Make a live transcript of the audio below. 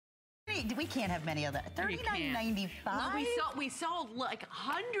we can't have many of that. $39.95. Well, we sold like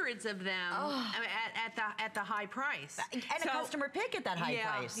hundreds of them at the high price. And a customer pick at that high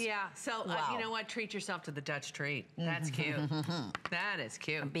price. Yeah. So you know what? Treat yourself to the Dutch treat. That's cute. That is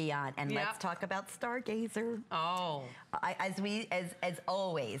cute. Beyond. And let's talk about Stargazer. Oh. As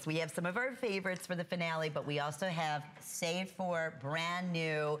always, we have some of our favorites for the finale, but we also have saved for brand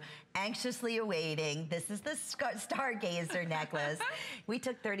new, anxiously awaiting. This is the Stargazer necklace. We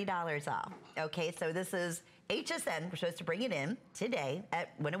took $30 off. Okay, so this is HSN. We're supposed to bring it in today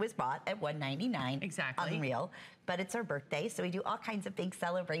when it was bought at $199. Exactly. Unreal. But it's our birthday, so we do all kinds of big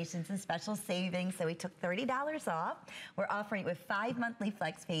celebrations and special savings. So we took $30 off. We're offering it with 5 monthly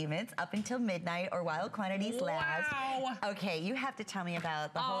flex payments up until midnight or while quantities last. Wow. Okay, you have to tell me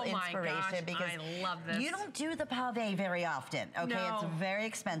about the whole inspiration, my gosh, because I love this. You don't do the pave very often. Okay, no. It's very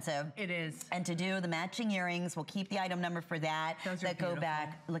expensive. It is. And to do the matching earrings, we'll keep the item number for that. Those are beautiful. Go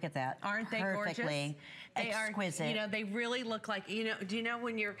back. Look at that. Aren't they perfectly gorgeous? Exquisite. They are, you know, they really look like, you know, do you know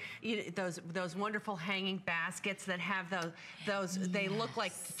when you're, those wonderful hanging baskets that have those they look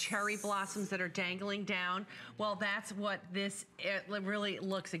like cherry blossoms that are dangling down? Well, that's what this really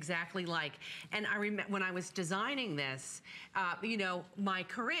looks exactly like. And I remember when I was designing this, you know, my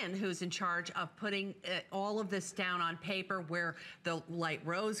Corinne, who's in charge of putting all of this down on paper, where the light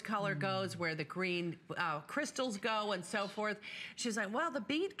rose color goes, where the green crystals go, and so forth, she's like, well, the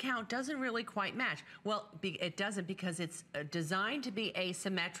bead count doesn't really quite match. Well, it doesn't, because it's designed to be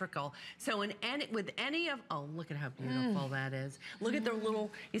asymmetrical. So with any of, oh, look at how beautiful that is. Look at the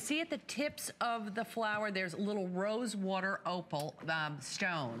little, you see at the tips of the flower, there's little rose water opal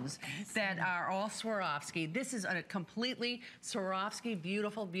stones that are all Swarovski. This is a completely Swarovski,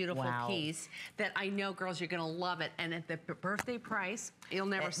 beautiful, beautiful piece that I know, girls, you're gonna love it. And at the birthday price, you'll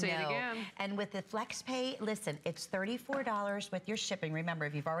never see it again. And with the flex pay, listen, it's $34 with your shipping. Remember,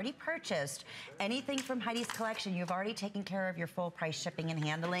 if you've already purchased anything from Heidi's collection, you've already taken care of your full price shipping and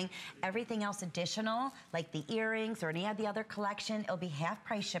handling. Everything else additional, like the earrings or any of the other collection, it'll be half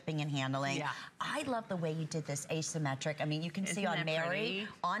price shipping and handling. Yeah. I love the way you did this asymmetric. I mean, you can see on Mary,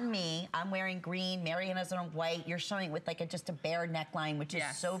 on me, I'm wearing green, Marianne has on white. You're showing with like just a bare neckline, which is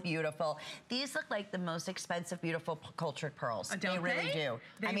so beautiful. These look like the most expensive, beautiful cultured pearls. They really do.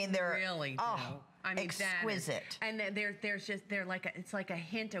 I mean, they're really do. I mean, exquisite. And they're like it's like a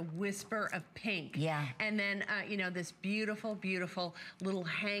hint, a whisper of pink. Yeah. And then you know, this beautiful, beautiful little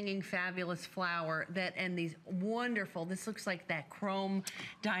hanging fabulous flower and these wonderful. This looks like that chrome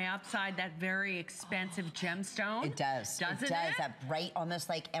diopside, that very expensive gemstone. It does. Doesn't it? That bright, almost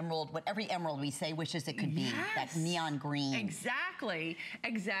like emerald. What every emerald we say wishes it could be. That neon green. Exactly.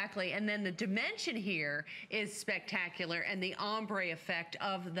 Exactly. And then the dimension here is spectacular, and the ombre effect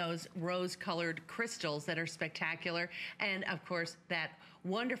of those rose-colored crystals that are spectacular, and of course that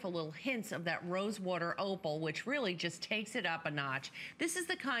wonderful little hints of that rose water opal, which really just takes it up a notch. This is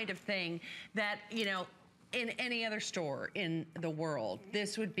the kind of thing that, you know, in any other store in the world,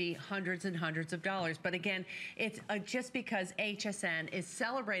 this would be hundreds and hundreds of dollars. But again, it's just because HSN is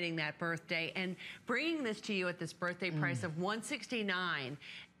celebrating that birthday and bringing this to you at this birthday price of $169.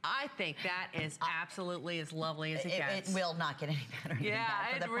 I think that is absolutely as lovely as it gets. It will not get any better than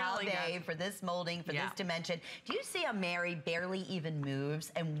that. For the really pave, for this molding, for this dimension. Do you see how Mary barely even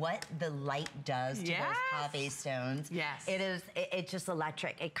moves and what the light does to those pave stones? Yes. It's just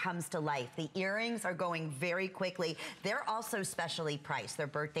electric. It comes to life. The earrings are going very quickly. They're also specially priced. They're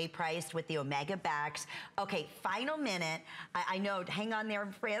birthday priced with the Omega backs. Okay, final minute. I know, hang on there,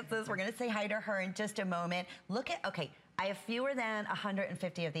 Frances. We're gonna say hi to her in just a moment. Look at, okay, I have fewer than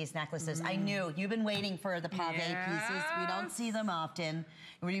 150 of these necklaces. I knew you've been waiting for the pave pieces. We don't see them often.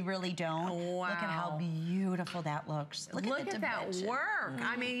 We really don't. Wow. Look at how beautiful that looks. Look at that work.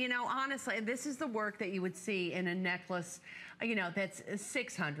 I mean, you know, honestly, this is the work that you would see in a necklace, you know, that's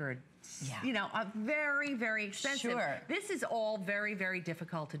 600. Yeah. You know, a very, very expensive. Sure. This is all very, very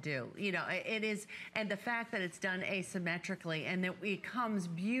difficult to do. You know, it is, and the fact that it's done asymmetrically and that it comes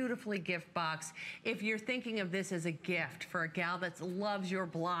beautifully gift box. If you're thinking of this as a gift for a gal that loves your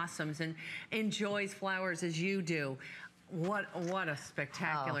blossoms and enjoys flowers as you do, what a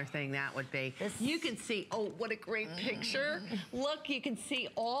spectacular thing that would be. You can see, oh, what a great picture. Look, you can see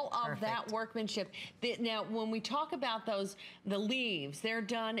all of that workmanship. Now, when we talk about the leaves, they're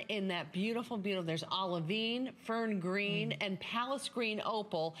done in that beautiful, beautiful, there's olivine, fern green, and palace green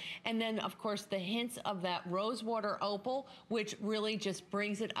opal. And then, of course, the hints of that rosewater opal, which really just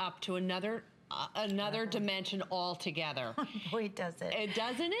brings it up to another dimension altogether. Boy, does it.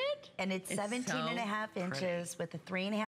 Doesn't it? And it's 17 and a half inches with a 3.5